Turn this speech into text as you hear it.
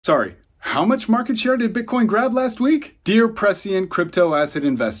Sorry, how much market share did Bitcoin grab last week? Dear prescient crypto asset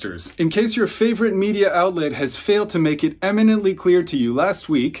investors, in case your favorite media outlet has failed to make it eminently clear to you last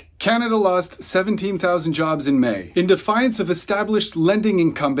week, Canada lost 17,000 jobs in May. In defiance of established lending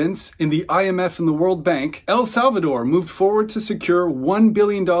incumbents in the IMF and the World Bank, El Salvador moved forward to secure $1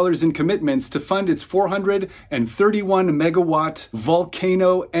 billion in commitments to fund its 431 megawatt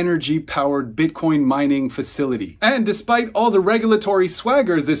volcano energy-powered Bitcoin mining facility. And despite all the regulatory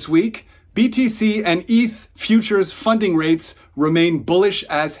swagger this week, BTC and ETH futures funding rates remain bullish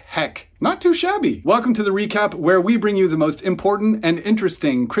as heck. Not too shabby. Welcome to the recap, where we bring you the most important and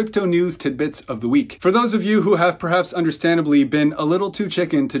interesting crypto news tidbits of the week. For those of you who have perhaps understandably been a little too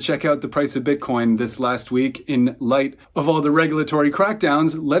chicken to check out the price of Bitcoin this last week in light of all the regulatory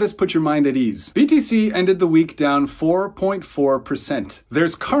crackdowns, let us put your mind at ease. BTC ended the week down 4.4%.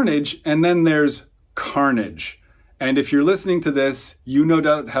 There's carnage and then there's carnage. And if you're listening to this, you no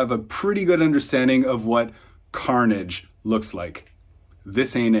doubt have a pretty good understanding of what carnage looks like.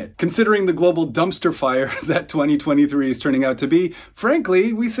 This ain't it. Considering the global dumpster fire that 2023 is turning out to be,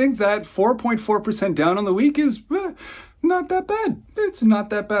 frankly, we think that 4.4% down on the week is not that bad. It's not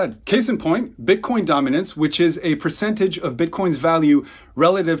that bad. Case in point, Bitcoin dominance, which is a percentage of Bitcoin's value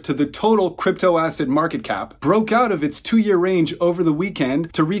relative to the total crypto asset market cap, broke out of its 2-year range over the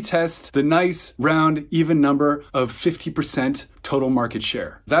weekend to retest the nice, round, even number of 50% total market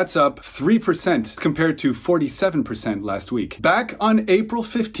share. That's up 3% compared to 47% last week. Back on April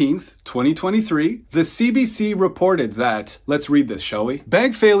 15th, 2023, the CBC reported that, let's read this, shall we?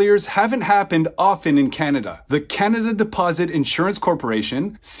 Bank failures haven't happened often in Canada. The Canada Deposit Insurance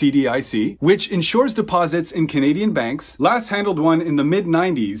Corporation, CDIC, which insures deposits in Canadian banks, last handled one in the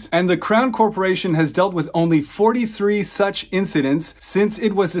mid-90s, and the Crown Corporation has dealt with only 43 such incidents since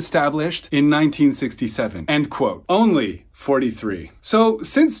it was established in 1967. End quote. Only 43. So,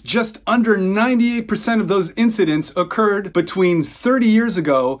 since just under 98% of those incidents occurred between 30 years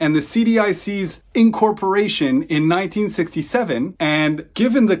ago and the CDIC's incorporation in 1967, and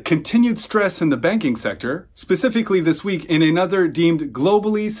given the continued stress in the banking sector, specifically this week in another deemed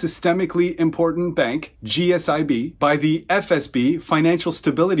globally systemically important bank, GSIB, by the FSB, Financial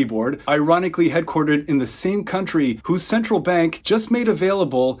Stability Board, ironically headquartered in the same country whose central bank just made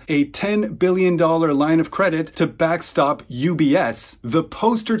available a $10 billion line of credit to backstop UBS, the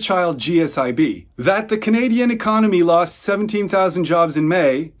poster child GSIB, that the Canadian economy lost 17,000 jobs in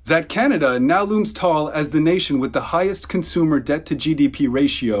May, that Canada now looms tall as the nation with the highest consumer debt-to-GDP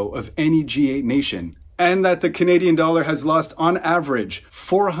ratio of any G8 nation, and that the Canadian dollar has lost on average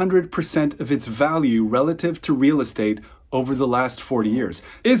 400% of its value relative to real estate over the last 40 years.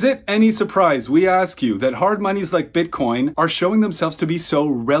 Is it any surprise, we ask you, that hard monies like Bitcoin are showing themselves to be so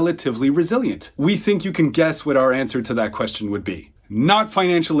relatively resilient? We think you can guess what our answer to that question would be. Not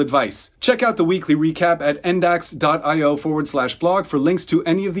financial advice. Check out the weekly recap at endax.io/blog for links to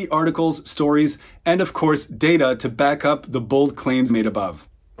any of the articles, stories, and of course, data to back up the bold claims made above.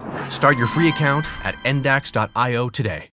 Start your free account at endax.io today.